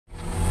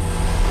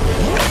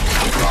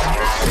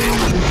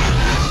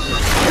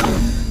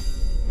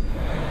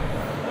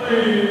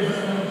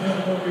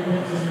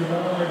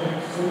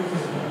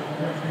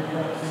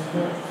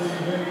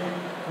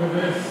with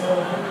this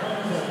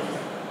contest.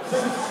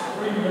 6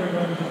 preliminary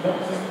rounds of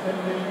boxing in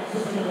the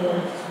super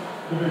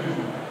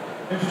division.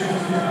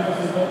 Introducing the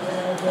University Boxing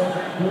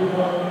Outside Blue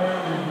Bar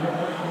Rounding, the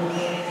Blackpool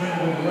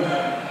Trimble Red,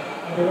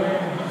 and the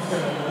weighing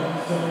scale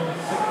alongside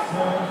 6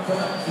 pounds per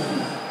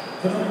ounces.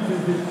 Tonight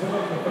is his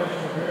third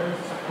professional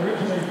appearance,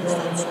 originally from the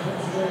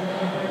Principal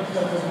Mountain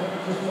Set of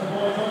Manchester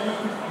Boy Malam,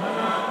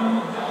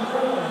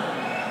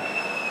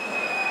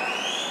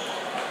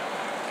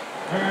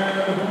 and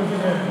the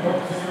boxing end,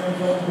 boxing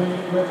outside the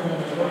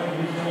Redmond, the right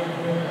behind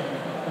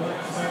Black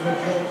Sandal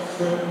Short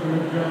Skirt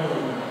with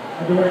Galloway.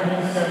 And the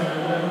weighing scale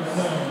 11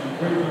 stone,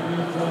 3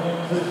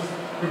 ounces.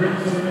 He brings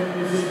to the ring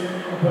this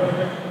evening a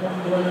perfect 1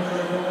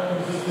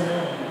 ounces to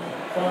him.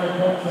 5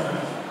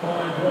 contests,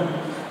 5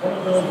 wins. One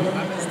of those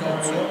wins by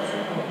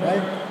way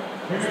of Blackpool,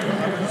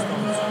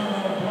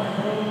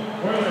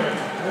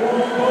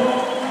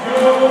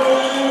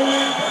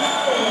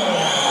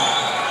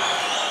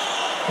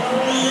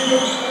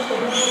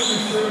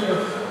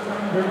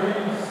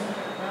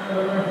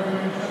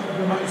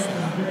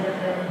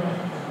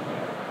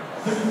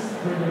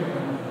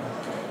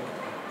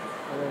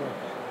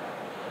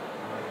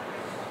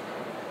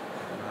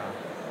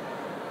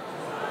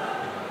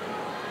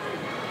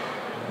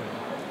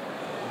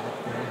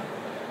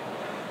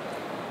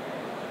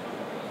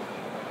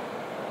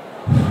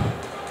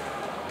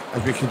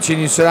 as we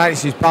continue tonight,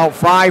 this is bout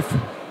 5.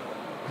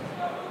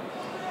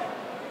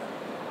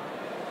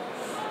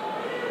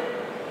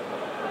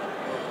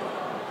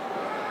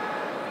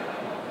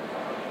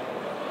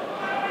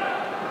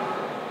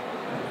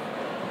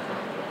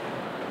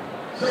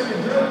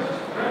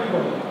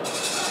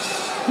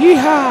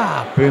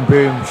 Yeehaw! Boom,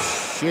 boom,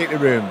 shake the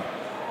room.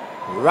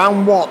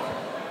 Round 1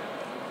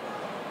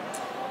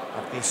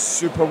 of this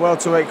super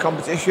welterweight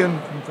competition.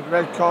 From the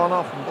red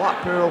corner from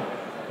Blackpool,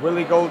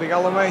 Goldie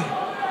Galloway.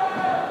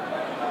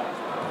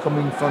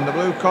 Coming from the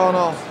blue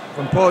corner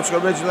from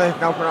Portugal originally,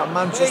 now from out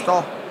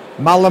Manchester,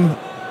 Malam,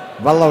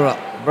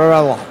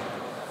 Varela.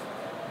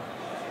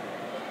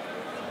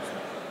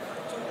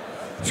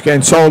 Just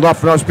getting told off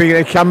for not speaking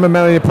to the camera.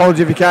 Melanie,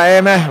 apology if you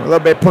can't hear me. A little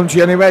bit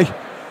punchy anyway.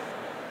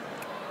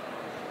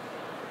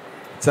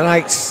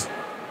 Tonight's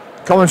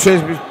commentary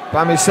is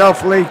by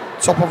myself, Lee,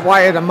 top of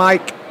Whitehead, and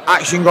Mike,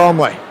 Action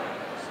Gormley.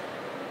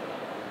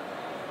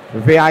 For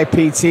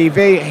VIP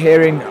TV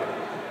here in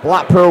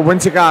Blackpool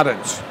Winter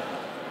Gardens.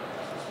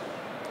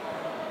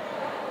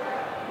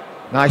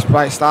 Nice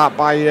bright start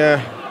by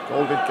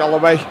Goldie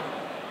Galloway.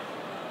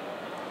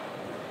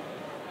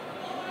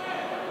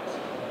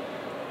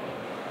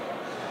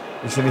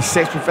 He's in his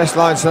 6th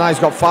professional line tonight. He's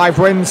got 5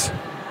 wins.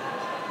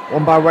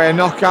 1 by way of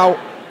knockout.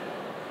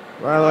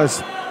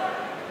 Whereas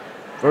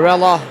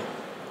Varela,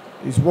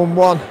 he's won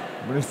 1.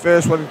 But his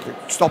first one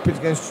stoppage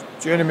against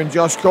journeyman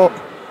Josh Cook.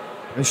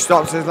 And he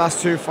stopped his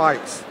last 2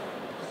 fights.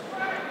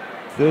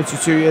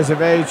 32 years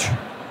of age.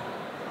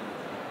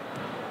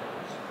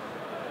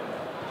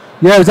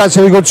 Yeah, it was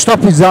actually a good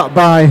stoppage that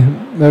by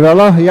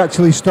Varela. He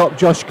actually stopped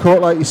Josh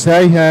Cook, like you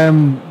say.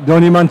 The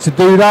only man to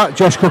do that.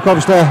 Josh Cook,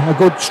 obviously a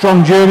good,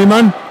 strong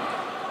journeyman.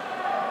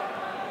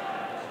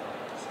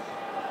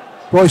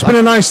 But it's been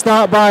a nice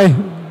start by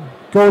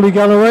Goldie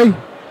Galloway.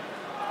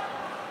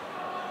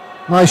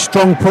 Nice,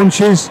 strong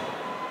punches.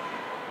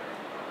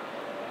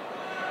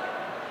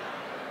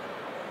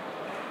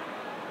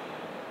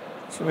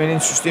 It's been an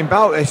interesting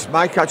bout, this,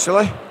 Mike,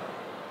 actually.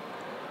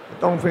 I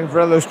don't think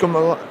Varela's come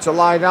to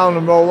lie down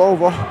and roll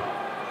over.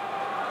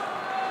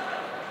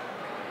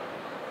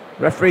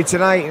 Referee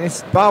tonight in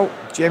this bout,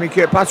 Jamie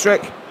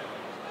Kirkpatrick.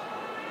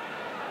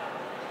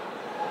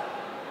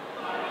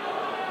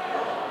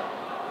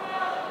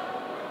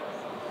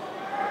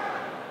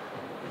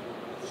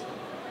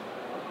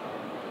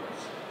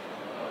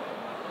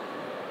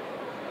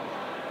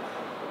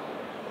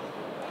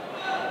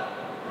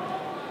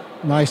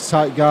 Nice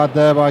tight guard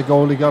there by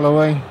Goldie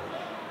Galloway.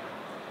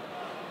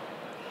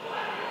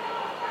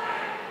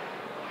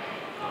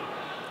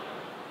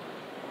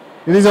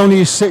 It is only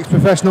his 6th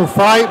professional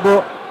fight,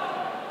 but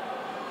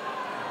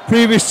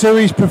previous to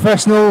his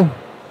professional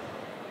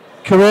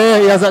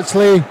career, he has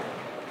actually, I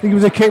think he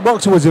was a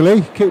kickboxer, was he,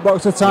 Lee?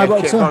 Kickboxer, Thai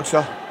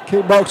boxer?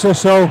 Kickboxer,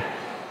 so.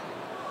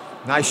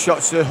 Nice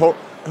shots to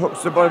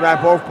hooks to the body by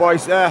both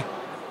boys there.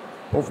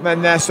 Both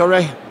men there,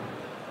 sorry.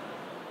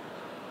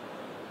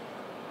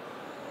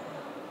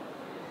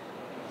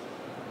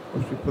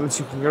 Must be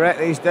politically correct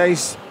these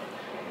days.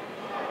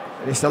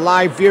 And it's a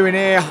live viewing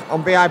here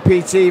on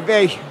VIP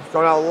TV. It's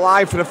going out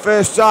live for the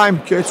first time,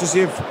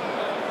 courtesy of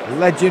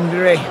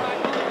legendary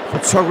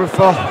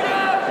photographer,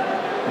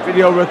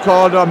 video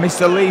recorder,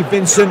 Mr. Lee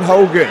Vincent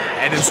Hogan,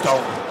 head of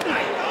stone.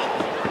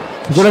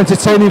 A good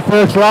entertaining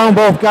first round.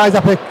 Both guys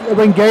have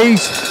to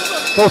engage,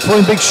 both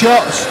throwing big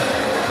shots.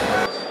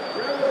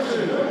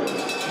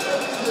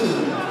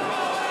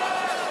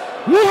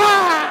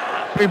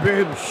 Yeah! Boom,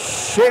 boom,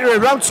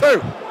 shit, round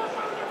 2.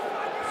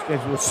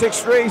 Scheduled 6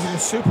 threes in the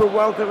super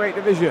welterweight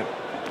division.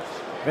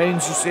 Very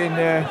interesting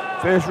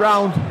first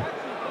round.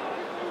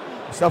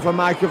 Myself and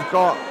Mike have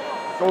got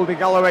Goldie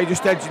Galloway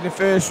just edging the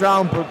first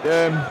round, but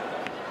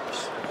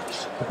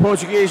The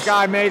Portuguese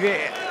guy made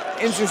it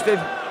interesting.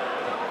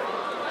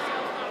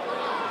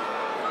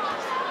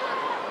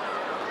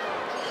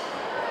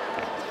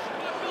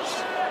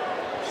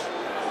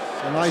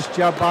 A nice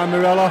jab by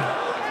Varela.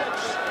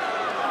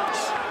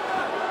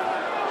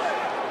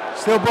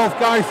 Still both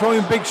guys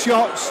throwing big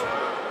shots.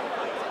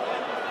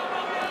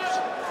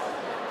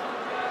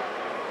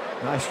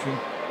 Nice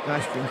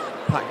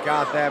packed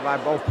guard there by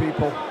both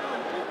people.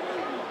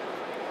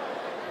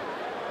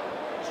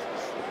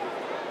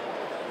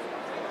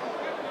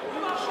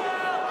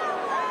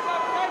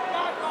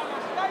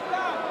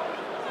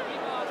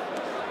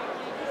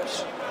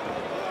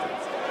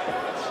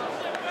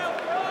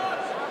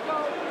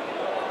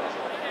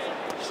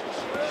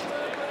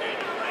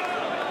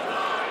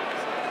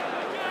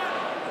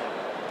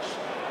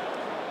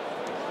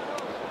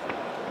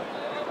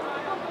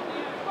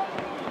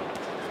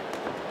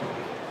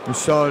 We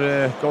saw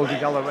Goldie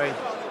Galloway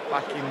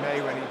back in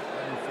May when he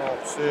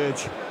fought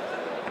Surge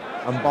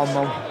and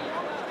Malam.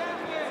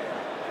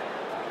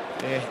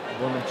 Yeah,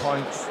 won the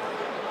points.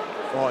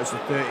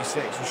 40-36,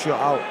 a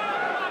shutout.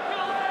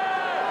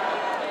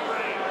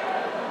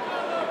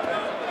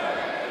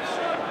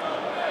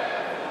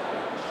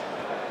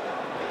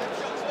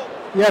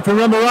 Yeah, if I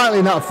remember rightly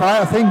in that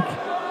fight, I think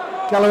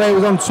Galloway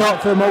was on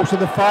top for most of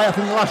the fight. I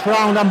think the last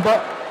round, I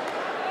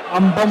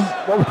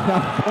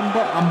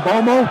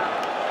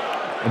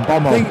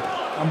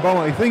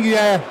think he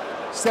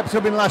stepped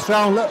up in the last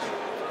round. Look,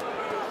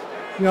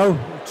 you know,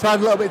 tried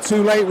a little bit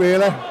too late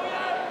really.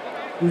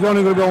 He was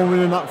only going to be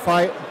winning that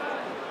fight.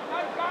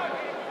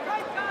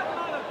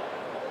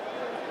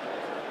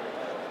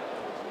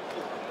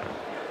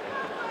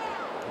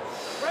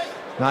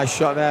 Nice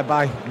shot there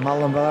by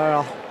Malam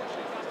Varela.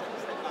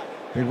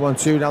 Big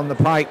 1-2 down the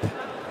pipe.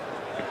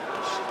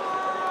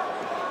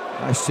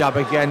 Nice jab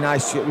again,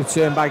 nice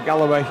return by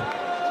Galloway.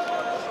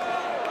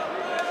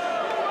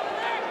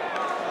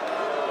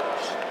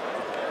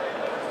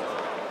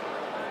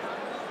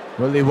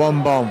 Really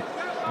one bomb,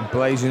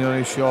 blazing on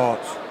his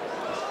shorts.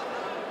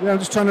 Yeah, I'm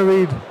just trying to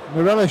read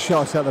Varela's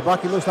shots at the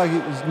back. It looks like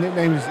his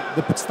nickname is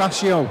the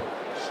Pistachio.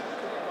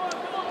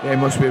 Yeah, he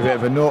must be a bit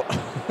of a nut.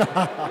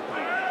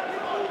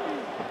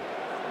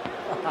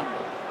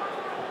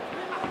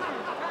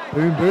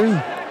 Boom, boom.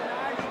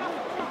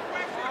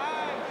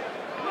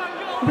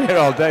 Be here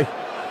all day.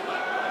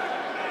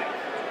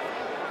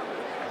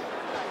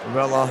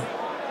 Varela,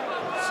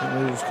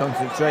 some lose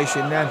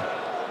concentration then.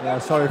 Yeah,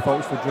 sorry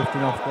folks for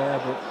drifting off there,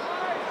 but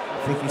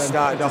I think he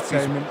started off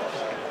his,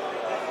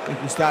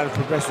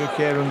 professional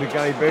career under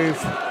Gary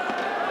Booth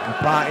and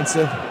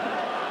Partington.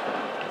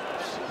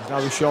 He's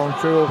now with Sean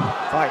Cruel,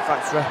 Fight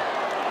Factory.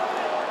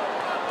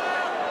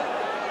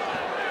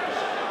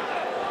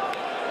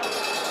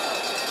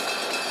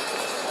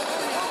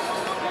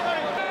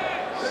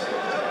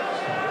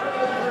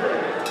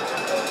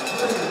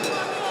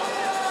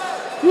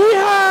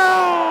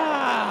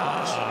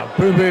 Yeah!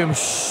 Boom boom,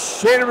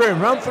 shit the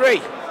room, round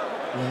 3.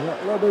 Yeah, a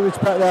little bit of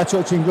respect there,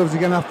 touching gloves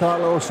again after that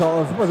little sort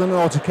of, wasn't an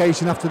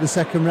altercation after the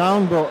second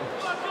round, but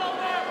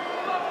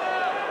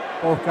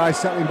both guys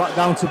settling back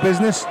down to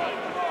business.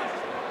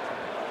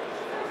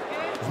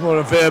 It's more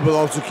a verbal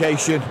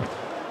altercation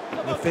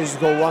than a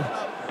physical one.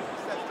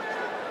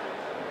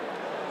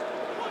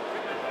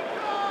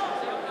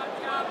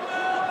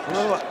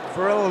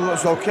 Varela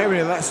looks okay when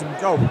he lets him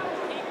go.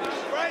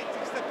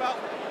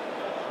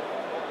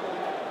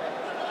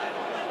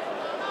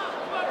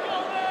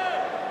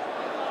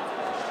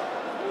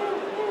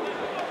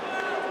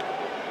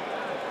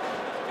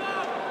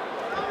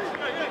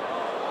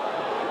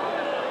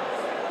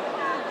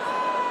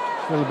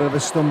 A little bit of a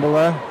stumble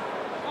there.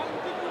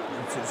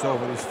 It's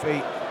over his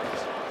feet.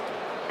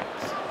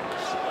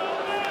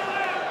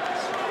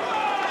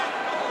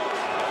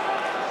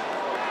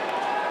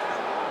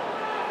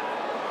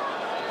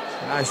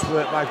 Nice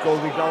work by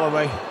Goldie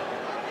Galloway.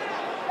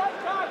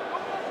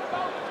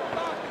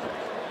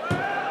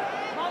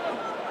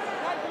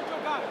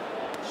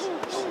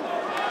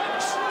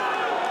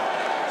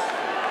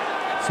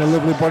 It's a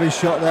lovely body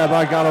shot there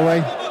by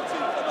Galloway.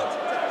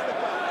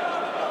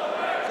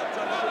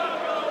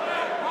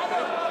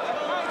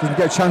 Didn't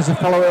get a chance to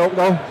follow it up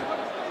though.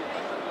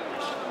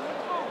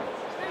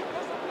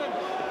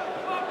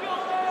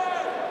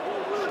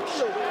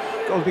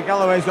 Goldie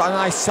Galloway's got a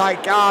nice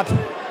tight guard.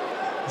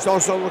 He's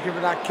also looking for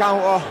that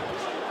counter.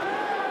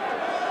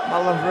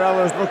 Malam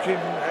Varela's looking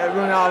at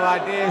running out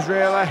of ideas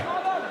really.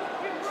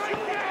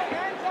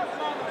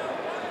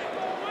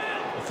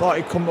 I thought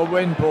he'd come to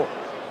win, but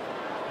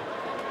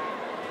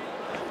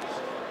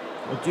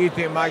what do you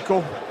think,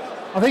 Michael?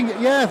 I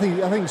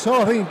think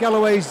so. I think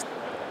Galloway's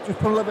just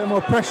put a little bit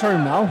more pressure on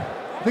him now.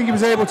 I think he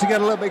was able to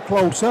get a little bit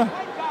closer.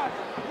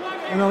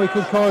 You know, he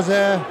could cause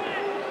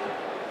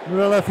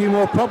Varela a few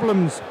more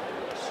problems.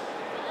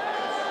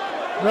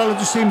 Varela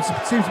just seems to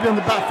be on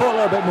the back foot a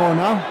little bit more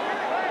now.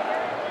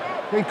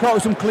 Getting caught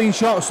with some clean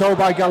shots though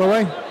by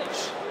Galloway.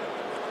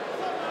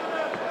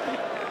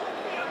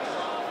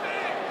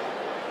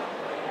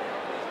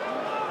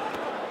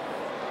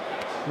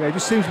 Yeah, he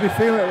just seems to be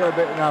feeling it a little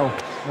bit now,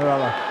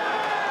 Varela.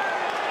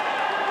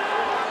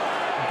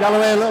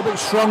 Galloway a little bit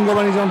stronger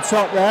when he's on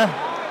top there.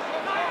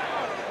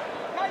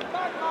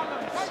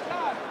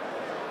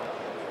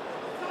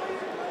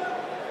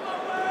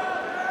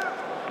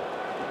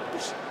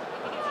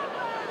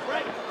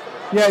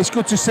 Yeah, it's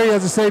good to see,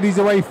 as I say, these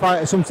away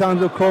fighters,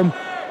 sometimes they'll come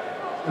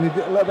and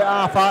they're a little bit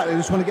half-hearted, they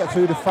just want to get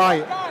through the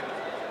fight.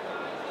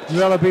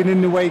 Varela being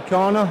in the away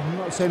corner, I'm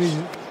not saying he's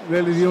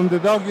really the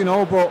underdog, you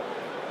know, but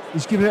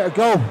he's giving it a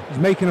go. He's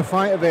making a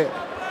fight of it.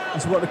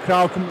 This is what the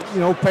crowd can, you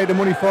know, pay the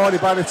money for, they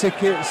buy the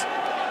tickets.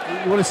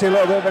 You want to see a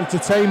little bit of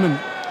entertainment.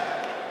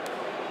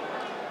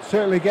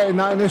 Certainly getting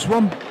that in this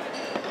one.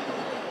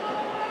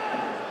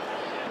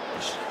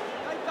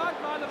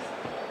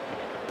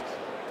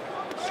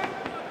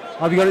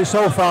 Have you got it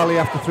so far, Lee,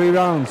 after 3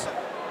 rounds?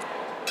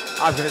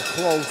 I've got it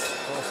close,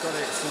 but I've got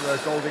it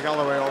to Goldie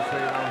Galloway all 3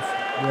 rounds.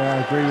 Yeah, I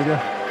agree with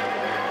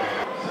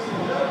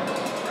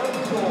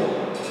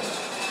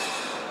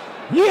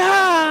you.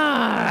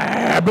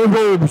 Yeah! Boom,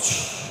 boom.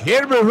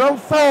 Here we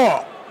round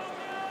 4.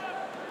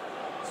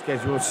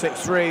 Scheduled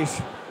 6 threes.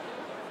 In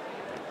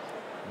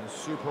the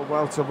super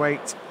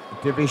welterweight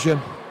division.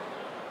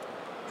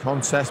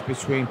 Contest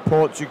between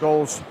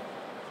Portugal's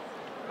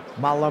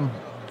Malam,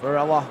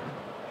 Varela.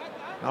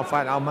 Now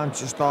fighting out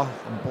Manchester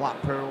and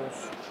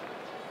Blackpool's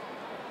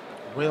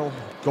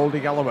Goldie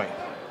Galloway.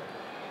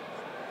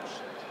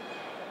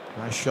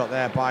 Nice shot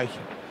there by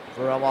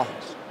Varela.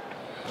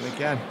 And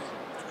again,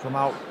 to come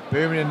out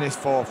booming in this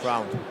 4th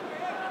round.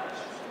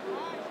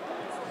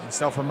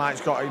 Myself and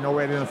Mike's got, you know,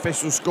 we're the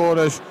official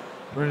scorers.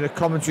 We're in the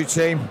commentary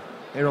team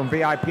here on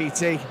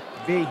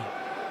VIPTV.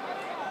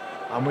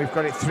 And we've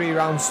got it 3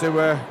 rounds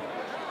to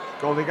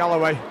Goldie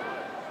Galloway.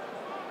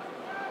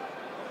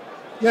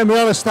 Yeah,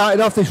 Varela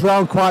started off this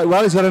round quite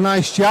well. He's got a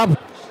nice jab.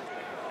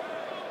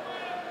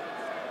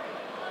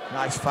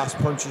 Nice fast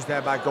punches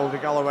there by Goldie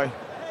Galloway.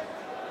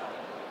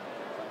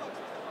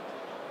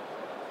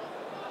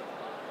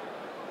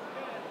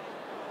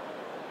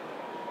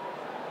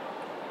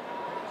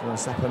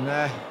 What's happened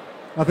there?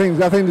 I think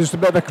there's just a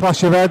bit of a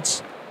clash of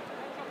heads.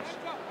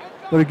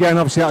 But again,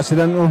 obviously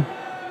accidental.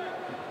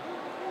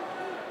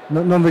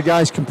 None of the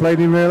guys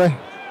complaining really.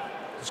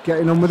 Just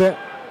getting on with it.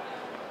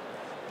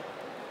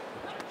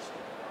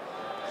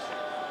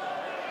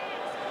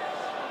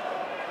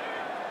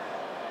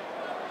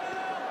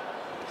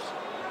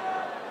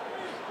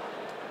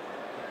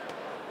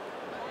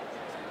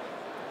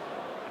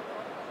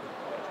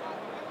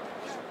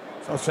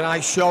 So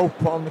tonight's show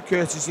put on the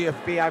courtesy of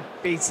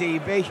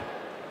BIPTV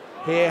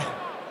here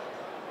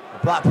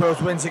at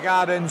Blackpool's Winter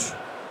Gardens.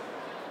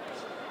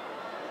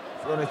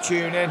 If you want to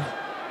tune in,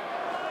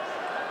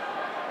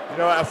 you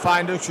know where to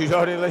find us. She's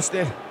already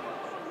listed.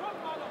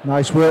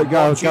 Nice work,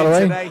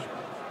 Galloway. Today.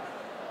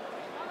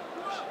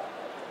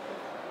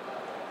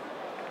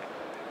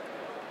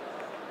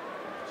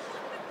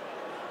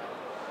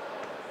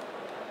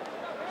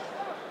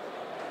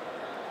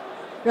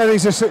 Yeah,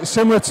 these are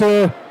similar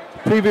to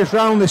previous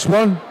round, this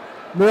one.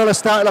 Varela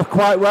started off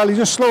quite well. He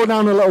just slowed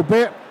down a little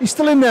bit. He's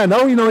still in there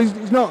now, you know,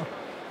 he's not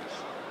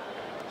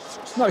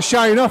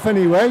shying off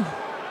anyway.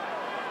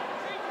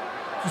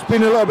 Just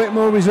been a little bit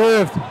more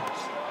reserved. Nice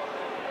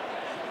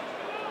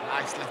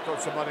left up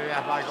somebody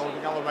there by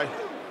Goldie Galloway.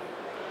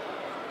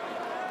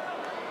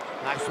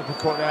 Nice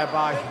uppercut there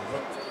by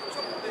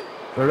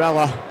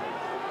Varela.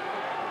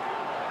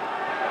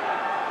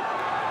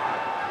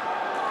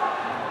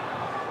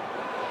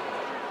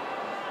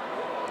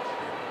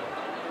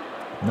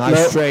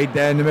 Nice trade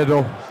there in the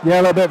middle. Yeah,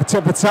 a little bit of a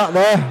tip of tap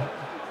there.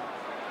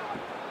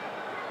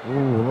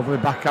 Ooh, lovely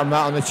backhand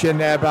that on the chin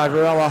there by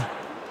Varela.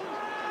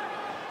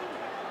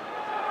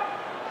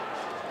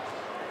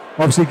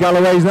 Obviously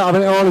Galloway's not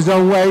having it all his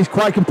own way. He's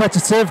quite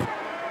competitive.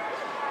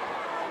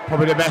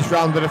 Probably the best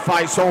round of the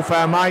fight so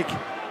far, Mike.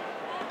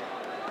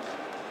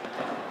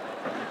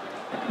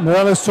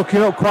 Varela's took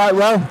it up quite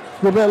well. A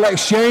little bit of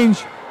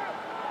exchange.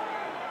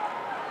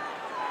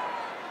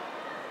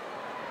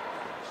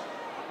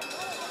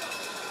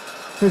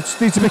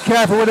 Just need to be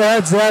careful with the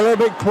heads there, a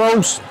little bit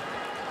close.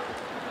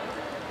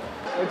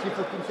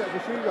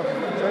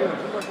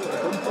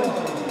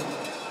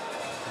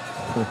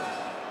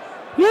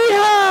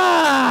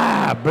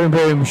 Yeah! Boom,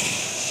 boom.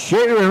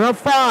 Shooter in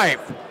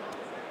 5.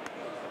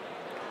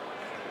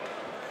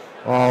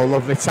 Oh,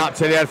 lovely tap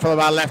to the head for the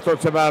man, left up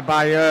to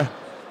by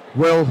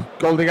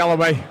Goldie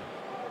Galloway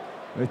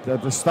at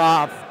the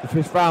start of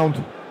the 5th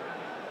round.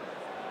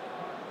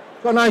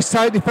 Got a nice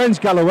tight defence,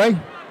 Galloway.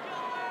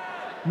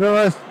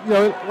 Miller, you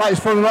know, likes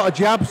throwing a lot of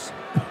jabs.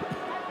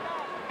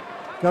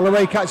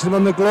 Galloway catches him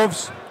on the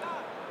gloves.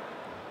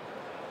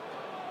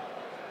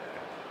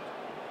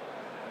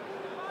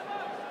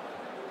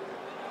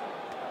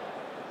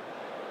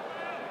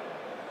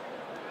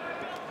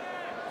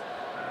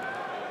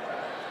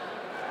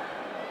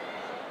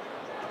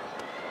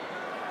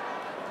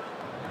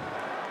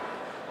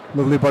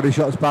 Lovely body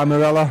shots by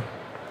Varela.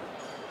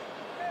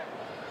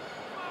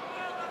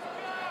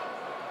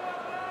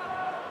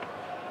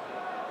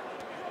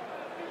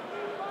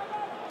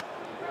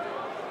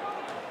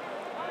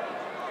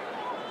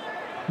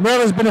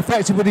 Varela's been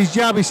effective with his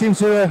jab. He seems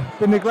to have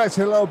been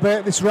neglected a little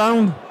bit this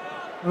round,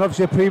 and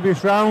obviously a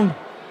previous round.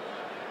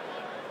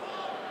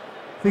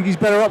 I think his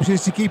better option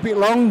is to keep it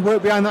long,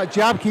 work behind that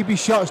jab, keep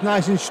his shots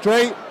nice and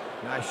straight.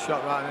 Nice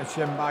shot right in the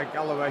chin by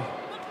Galloway.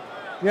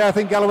 Yeah, I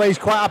think Galloway's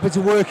quite happy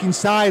to work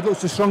inside,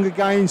 looks the stronger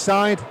guy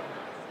inside.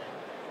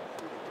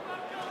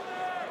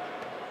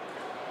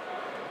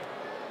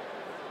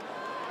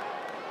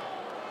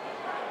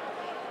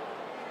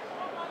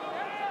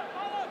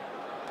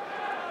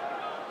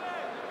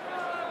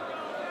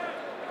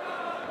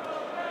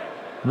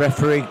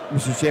 Referee,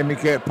 Mr. Jamie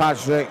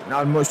Kirkpatrick,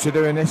 not much to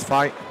do in this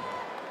fight.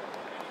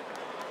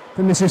 I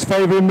think this is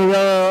favouring Varela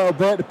a little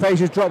bit. The pace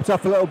has dropped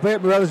off a little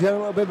bit. Varela's getting a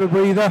little bit of a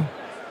breather.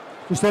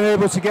 Just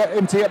unable to get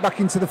him to get back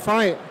into the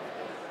fight.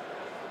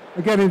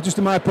 Again, just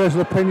in my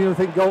personal opinion, I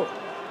think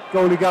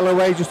Goldie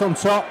Galloway just on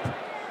top.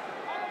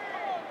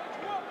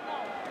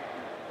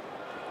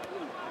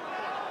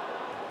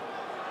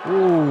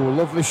 Ooh,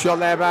 lovely shot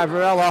there by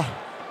Varela.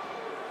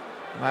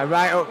 My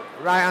right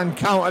hand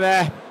counter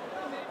there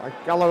by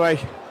Galloway.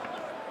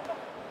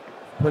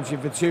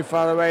 Punching for too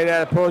far away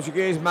there, the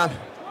Portuguese man.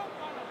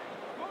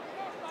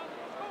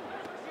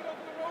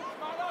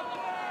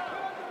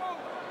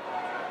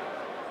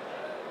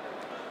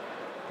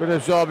 Good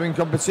absorbing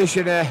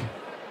competition here.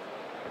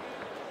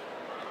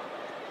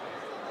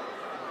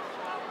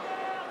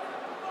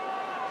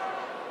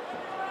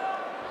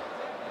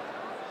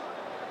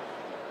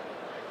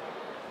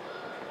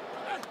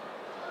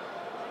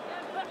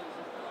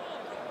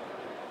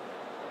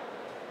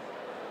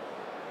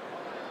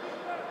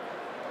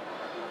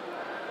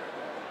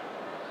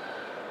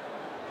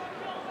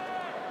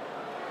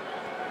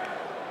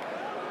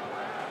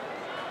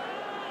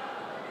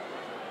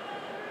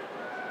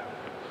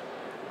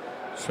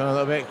 It's gone a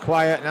little bit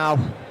quiet now.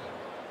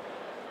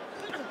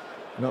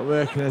 Not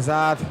working as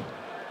hard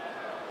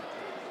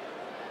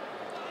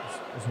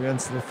as we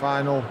enter the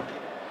final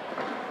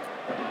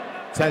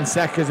 10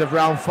 seconds of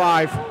round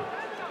 5.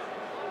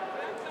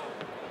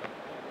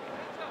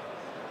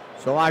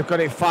 So I've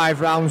got it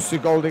 5 rounds to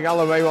Goldie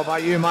Galloway. What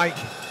about you, Mike?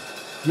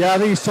 Yeah, I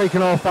think he's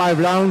taken all 5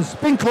 rounds.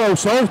 Been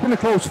close though, it's been a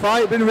close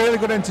fight, been a really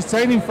good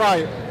entertaining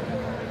fight.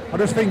 I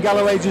just think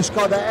Galloway just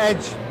got the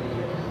edge.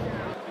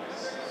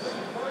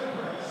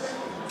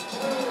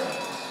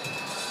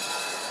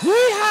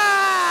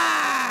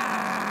 Yeehaw!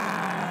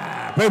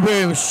 Boom,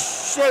 boom,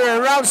 shit,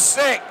 round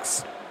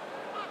 6.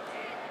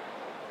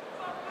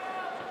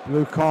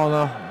 Blue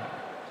corner,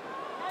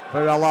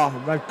 Varela,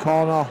 red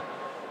corner,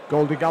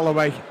 Goldie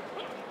Galloway.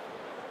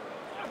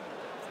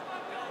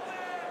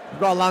 We've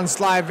got a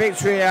landslide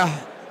victory here,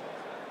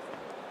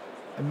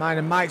 in mine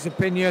and Mike's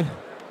opinion.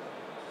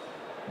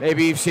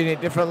 Maybe you've seen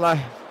it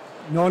differently.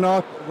 No,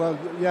 well,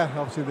 yeah,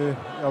 obviously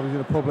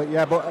the public,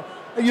 yeah, but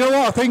you know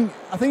what? I think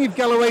if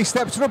Galloway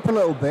steps it up a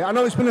little bit, I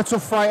know it's been a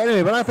tough fight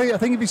anyway, but I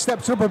think if he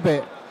steps up a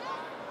bit,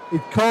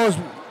 it'd cause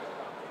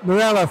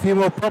Varela a few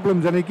more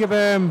problems, and he'd give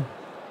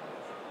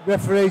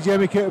referee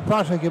Jamie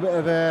Kirkpatrick a bit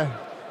of a,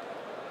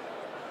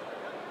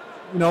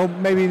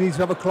 maybe he needs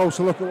to have a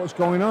closer look at what's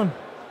going on.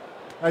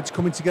 Heads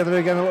coming together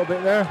again a little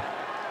bit there.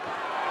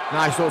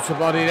 Nice hook to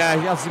body there.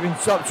 He has been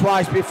stopped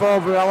twice before,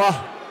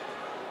 Varela.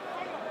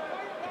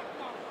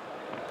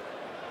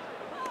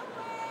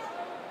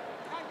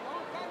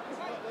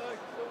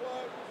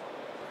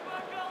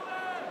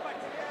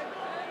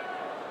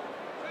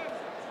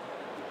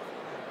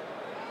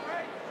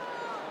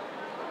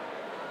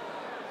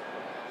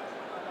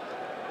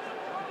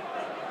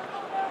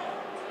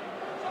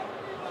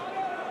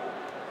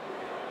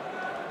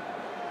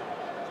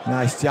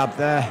 Nice jab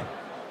there.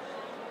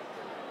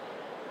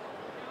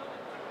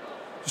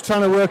 Just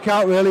trying to work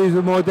out really who's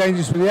the more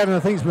dangerous for the head, and I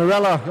think it's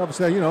Varela.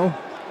 Obviously, I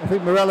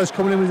think Varela's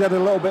coming in with his head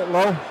a little bit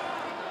low.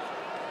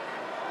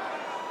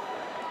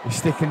 He's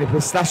sticking the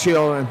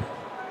pistachio in.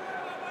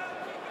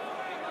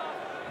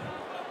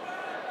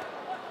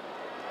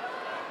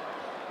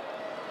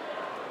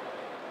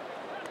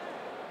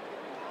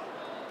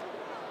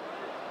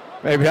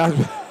 Maybe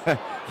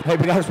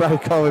that's why they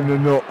call him the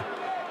nut.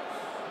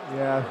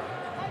 Yeah.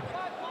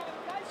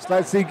 Just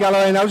let's see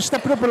Galloway now. Just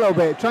step it up a little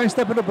bit. Try and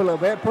step it up a little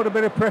bit. Put a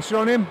bit of pressure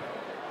on him.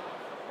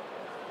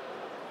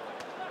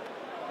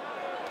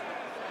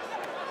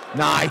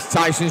 Nice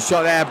Tyson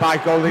shot there by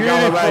Goldie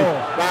Galloway.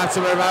 Right to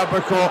him,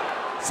 uppercut.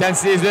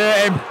 Sense he's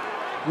hurt him.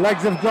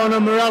 Legs have gone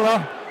on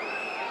Varela.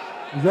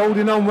 He's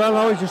holding on well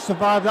now. He's just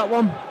survived that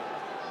one.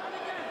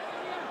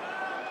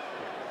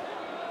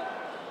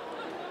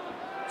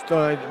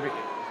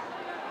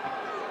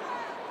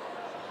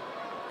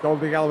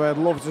 Goldie Galloway would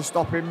love to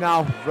stop him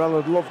now. Varela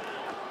would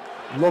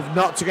love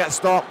not to get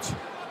stopped.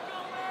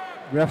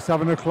 Ref's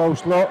having a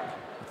close look.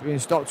 He's been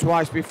stopped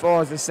twice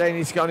before, as they're saying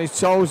he's got on his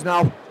toes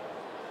now.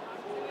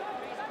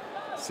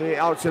 See it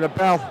out to the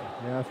bell.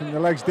 Yeah, I think the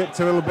legs dipped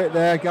a little bit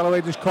there.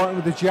 Galloway just caught him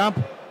with the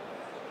jab.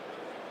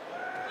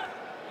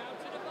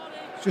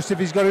 It's just if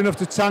he's got enough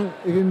to tank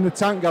in the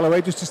tank,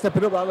 Galloway, just to step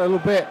it up that little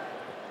bit.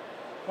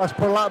 Let's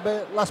put a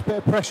last bit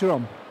of pressure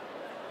on.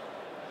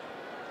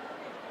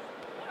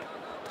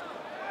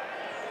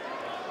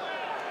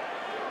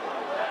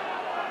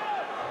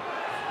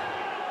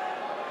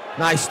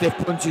 Nice stiff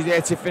punches here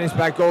to finish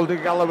by Goldie.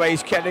 Galloway.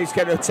 He's getting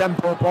a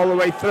tempo up all the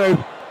way through.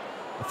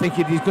 I think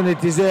he's going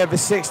to deserve a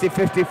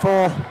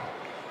 60-54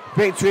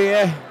 victory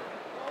here.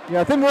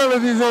 Yeah, I think Varela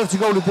deserves to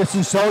go the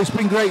distance, so it's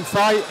been a great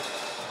fight.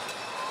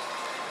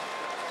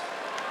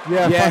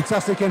 Yeah,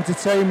 fantastic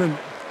entertainment.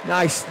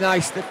 Nice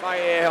the fight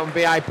here on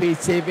VIP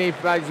TV,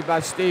 provided by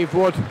Steve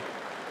Wood.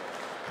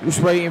 Just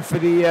waiting for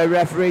the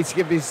referee to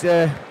give his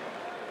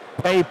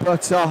paper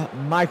to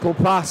Michael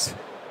Pass.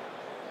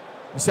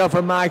 Myself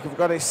and Mike have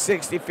got it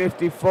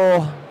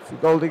 60-54 to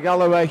Goldie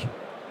Galloway.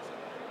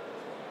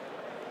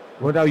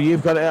 Well, now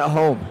you've got it at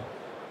home.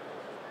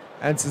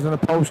 Enters on a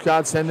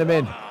postcard, send them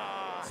in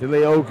to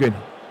Lee Hogan.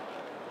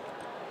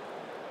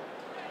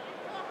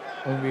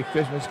 Hungry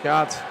Christmas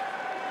cards.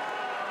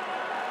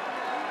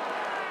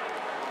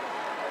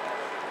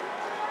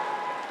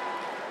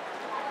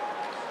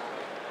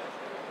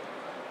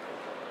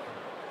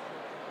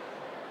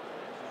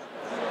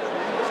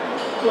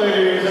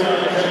 Ladies and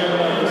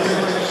gentlemen, this is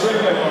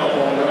extremely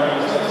powerful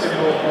round. That's the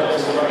more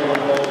parts of the regular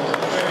balls.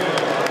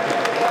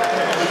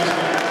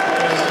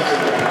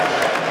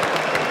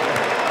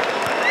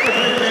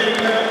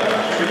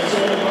 It's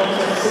all about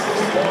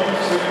 60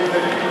 points to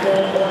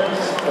 54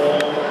 points for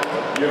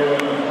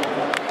Ewan.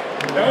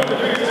 Now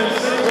defeated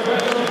 6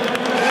 professional.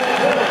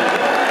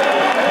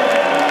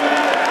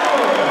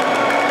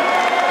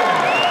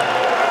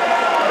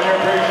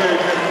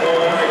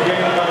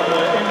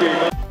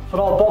 For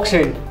all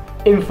boxing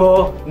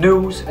info,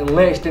 news and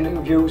latest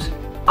interviews,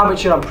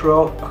 amateur and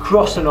pro,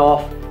 across the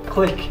north,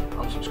 click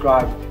and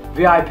subscribe.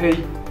 VIP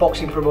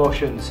Boxing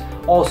Promotions.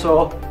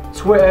 Also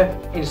Twitter,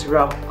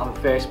 Instagram and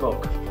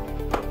Facebook.